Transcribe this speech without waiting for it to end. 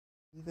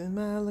Ethan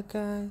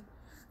Malachi,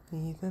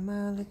 Ethan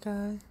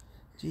Malachi,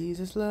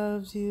 Jesus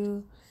loves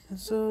you, and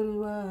so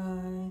do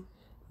I.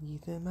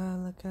 Ethan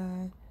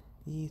Malachi,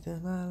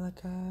 Ethan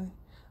Malachi,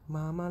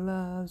 Mama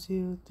loves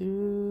you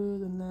through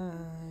the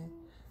night.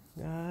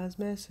 God's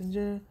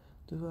messenger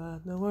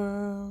throughout the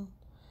world.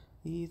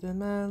 Ethan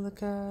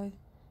Malachi,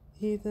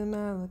 Ethan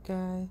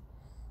Malachi,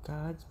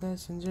 God's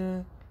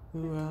messenger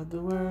throughout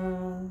the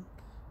world.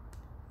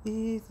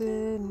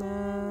 Ethan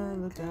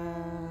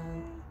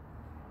Malachi.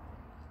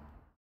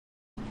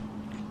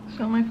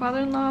 So my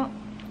father-in-law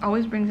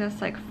always brings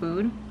us like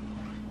food,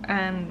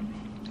 and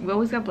we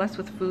always get blessed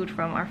with food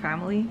from our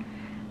family.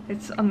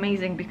 It's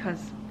amazing because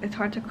it's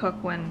hard to cook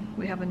when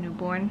we have a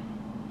newborn.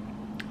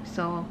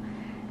 So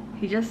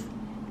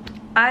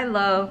I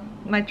love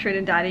my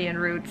Trinidadian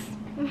roots.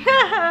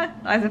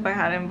 As if I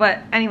had him. But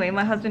anyway,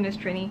 my husband is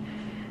Trini,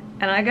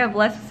 and I got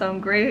blessed with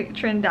some great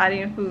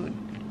Trinidadian food,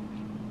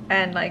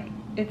 and like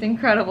it's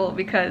incredible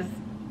because,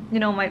 you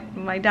know,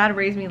 my dad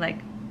raised me like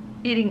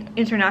eating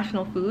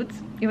international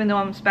foods, even though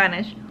I'm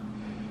Spanish.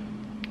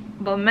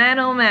 But man,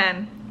 oh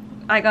man,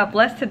 I got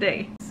blessed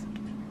today.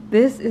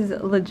 This is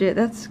legit.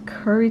 That's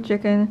curry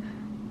chicken.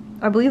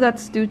 I believe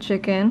that's stewed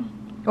chicken,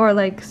 or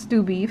like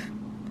stew beef.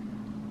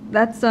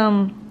 That's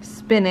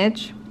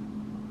spinach,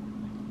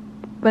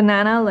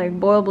 banana, like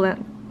boiled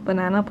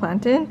banana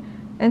plantain,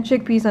 and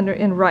chickpeas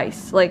in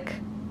rice. Like,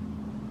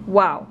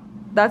 wow,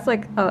 that's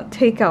like a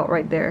takeout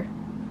right there.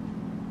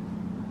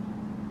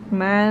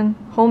 Man,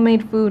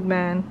 homemade food,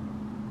 man.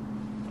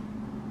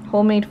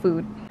 Homemade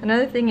food.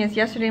 Another thing is,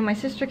 yesterday my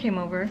sister came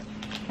over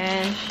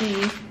and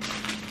she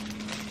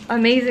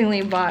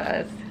amazingly bought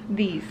us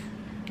these.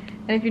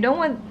 And if you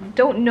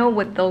don't know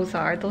what those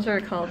are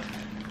called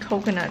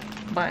coconut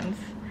buns.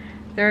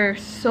 They're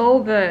so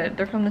good.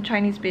 They're from the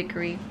Chinese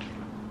bakery.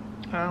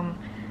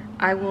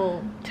 I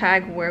will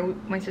tag where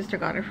my sister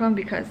got it from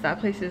because that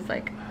place is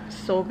like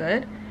so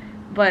good,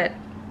 but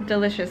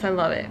delicious. I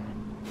love it.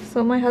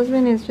 So my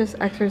husband is just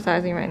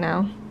exercising right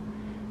now.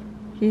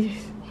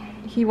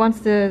 He wants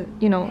to,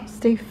 you know,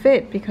 stay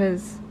fit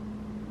because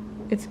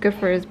it's good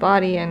for his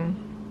body and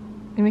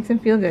it makes him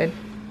feel good.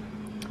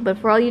 But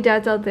for all you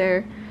dads out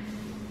there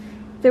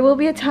will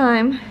be a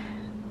time,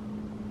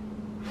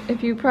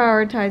 if you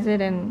prioritize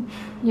it and,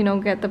 you know,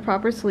 get the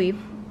proper sleep,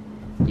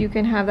 you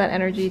can have that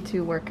energy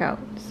to work out.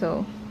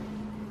 So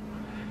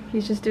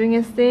he's just doing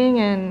his thing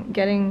and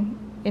getting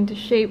into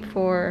shape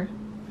for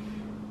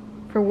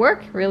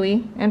work,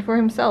 really, and for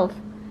himself.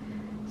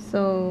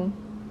 So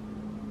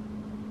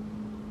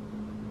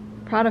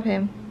proud of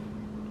him.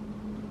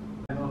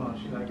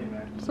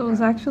 So it's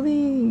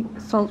actually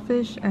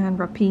saltfish and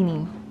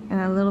rapini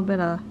and a little bit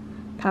of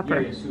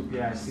pepper.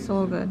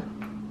 So good.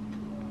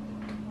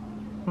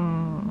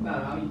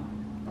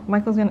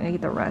 Michael's gonna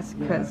eat the rest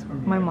because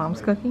my mom's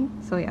cooking.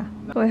 So yeah.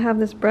 So I have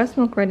this breast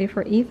milk ready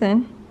for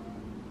Ethan.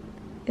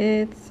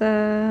 It's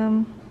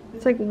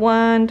like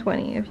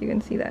 120 if you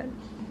can see that.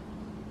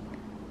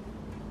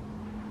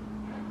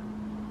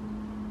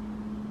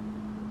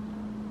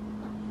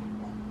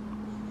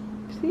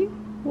 See?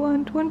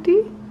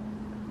 120.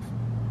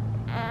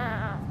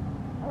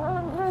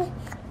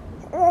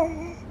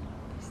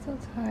 Still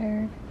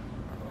tired.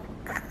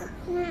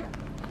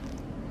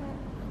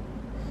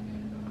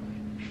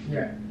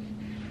 Yeah.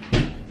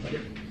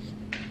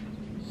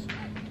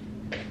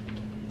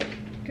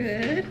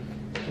 Good.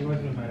 He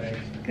wasn't about eggs.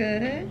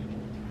 Good.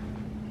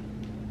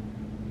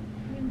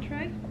 You wanna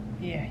try?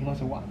 Yeah, he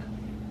wants to walk.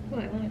 Well,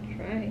 I wanna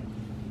try.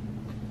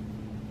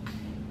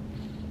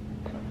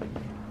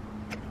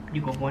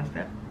 You go one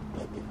step.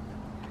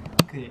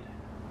 Good.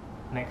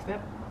 Next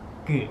step.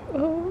 Good.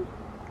 Oh.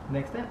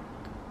 Next step.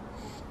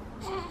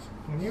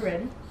 When you're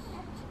ready.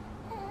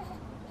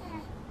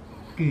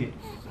 Good.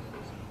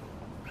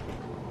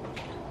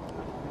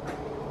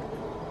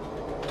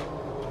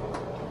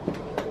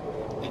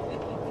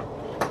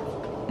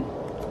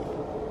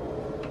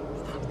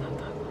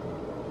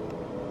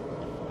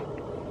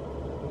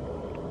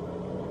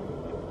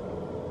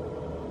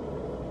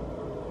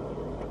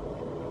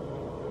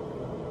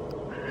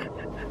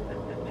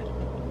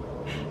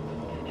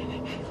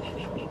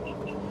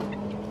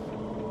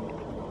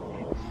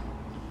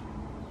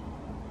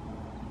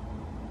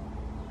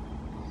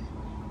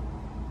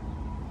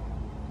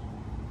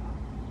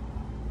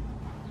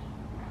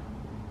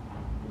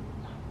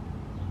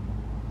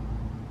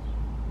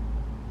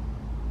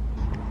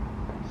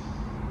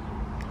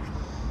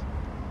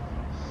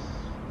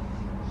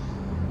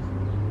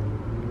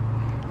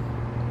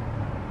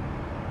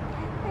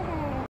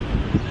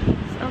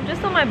 I'm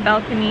just on my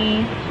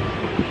balcony.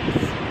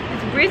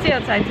 It's breezy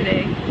outside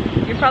today.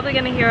 You're probably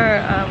gonna hear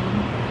a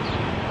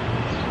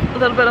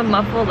little bit of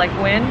muffled like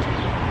wind,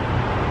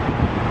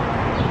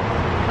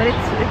 but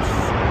it's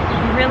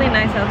really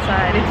nice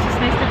outside. It's just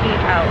nice to be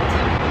out.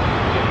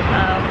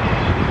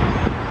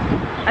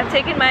 I've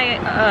taken my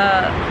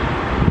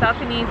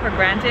balcony for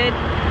granted.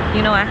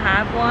 You know, I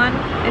have one.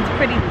 It's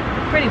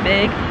pretty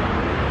big.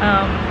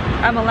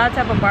 I'm allowed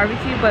to have a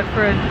barbecue, but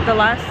for the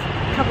last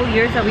couple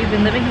years that we've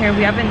been living here,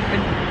 we haven't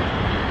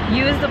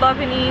use the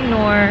balcony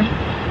nor,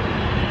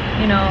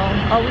 you know,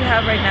 all we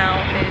have right now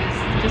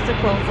is just a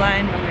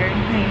clothesline where we're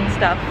hanging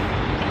stuff,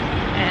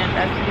 and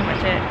that's pretty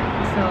much it.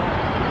 So,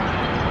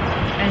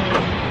 I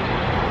mean,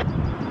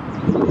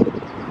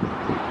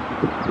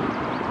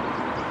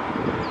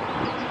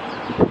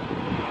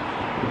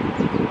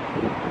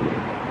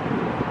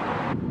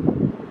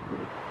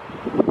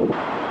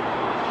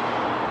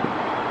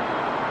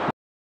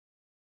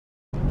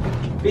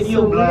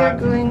 Video so we are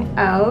blog. going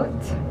out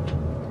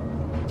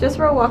just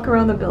for a walk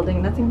around the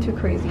building, nothing too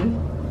crazy.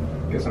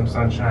 Get some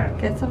sunshine.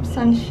 Get some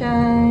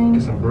sunshine.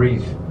 Get some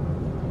breeze.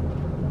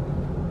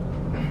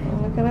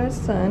 And look at our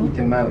sun.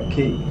 Ethan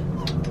Maliki.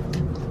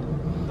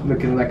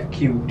 Looking like a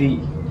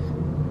QD.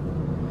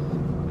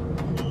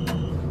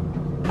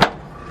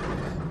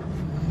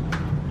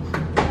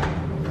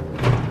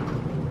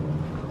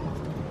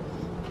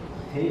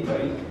 Hey,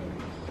 buddy.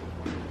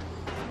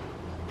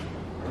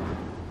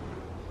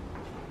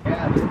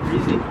 Yeah, it's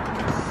breezy.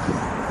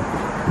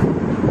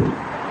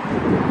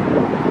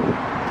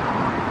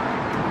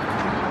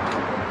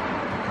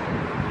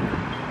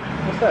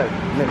 What's that?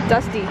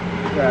 Dusty.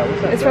 Yeah,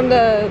 what's that? It's from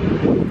the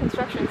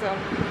construction zone.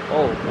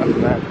 Oh, that's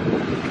bad.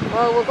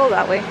 Well, we'll go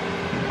that way.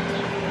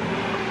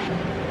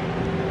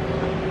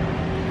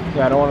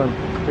 Yeah, I don't want to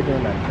stick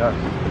in that dust.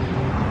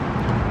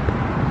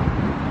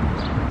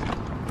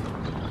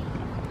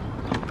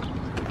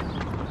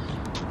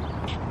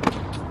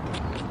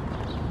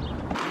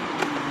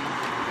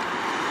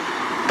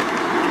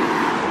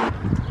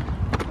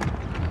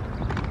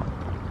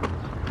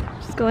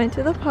 Just going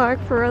to the park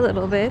for a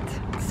little bit.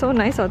 It's so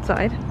nice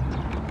outside.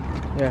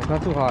 Yeah, it's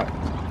not too hot.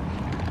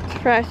 It's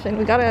fresh, and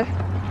we gotta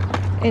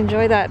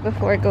enjoy that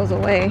before it goes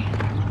away.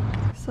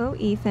 So,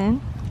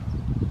 Ethan.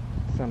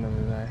 Son of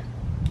his eye.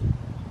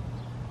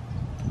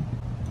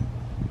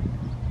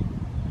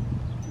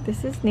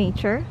 This is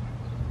nature.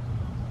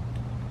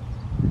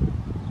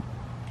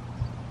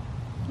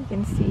 You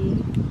can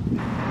see.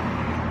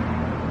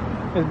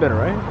 It's better,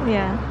 right?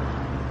 Yeah.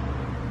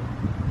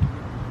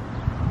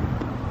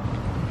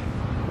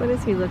 What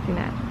is he looking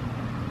at?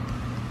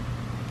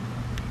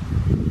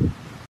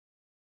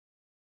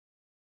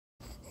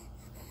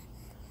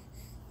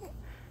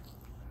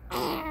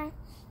 Oh,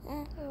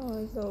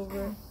 it's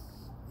over.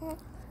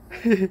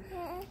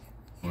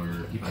 Or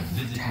people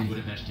visit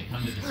Budapest to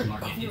come to this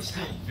market. It's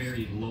still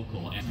very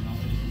local. And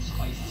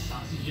spiced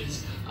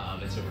sausages.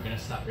 And so we're going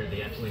to stop here.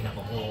 They actually have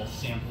a whole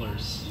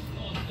sampler's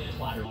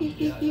platter.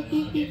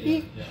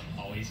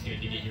 Always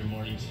good to get your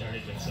morning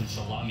started with some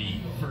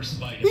salami. First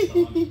bite of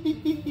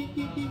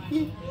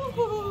salami.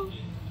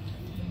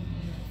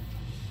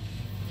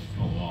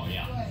 Oh, wow,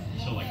 yeah.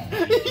 So, like,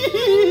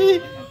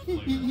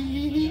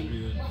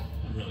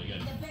 really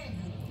good.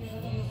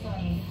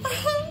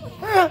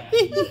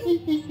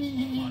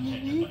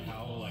 But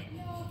how like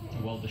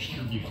well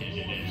distributed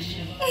it is.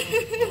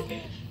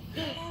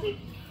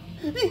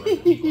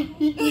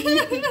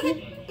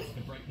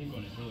 The bright pink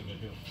one is really good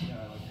too.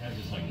 Yeah, it has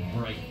this like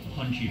bright,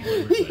 punchy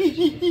flavor to it.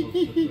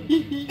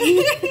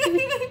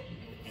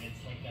 And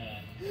it's like a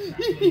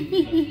crackling,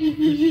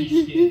 crispy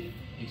skin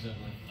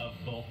of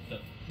both the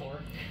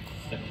pork,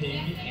 the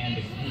pig, and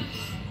the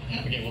goose.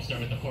 Okay, we'll start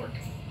with the pork.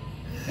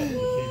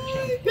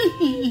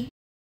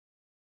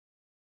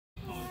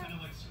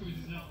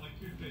 Squeezes out like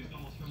toothpaste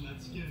almost from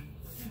that skin.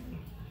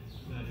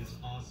 That is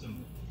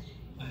awesome.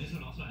 And this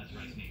one also has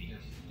rice maybe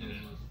in it.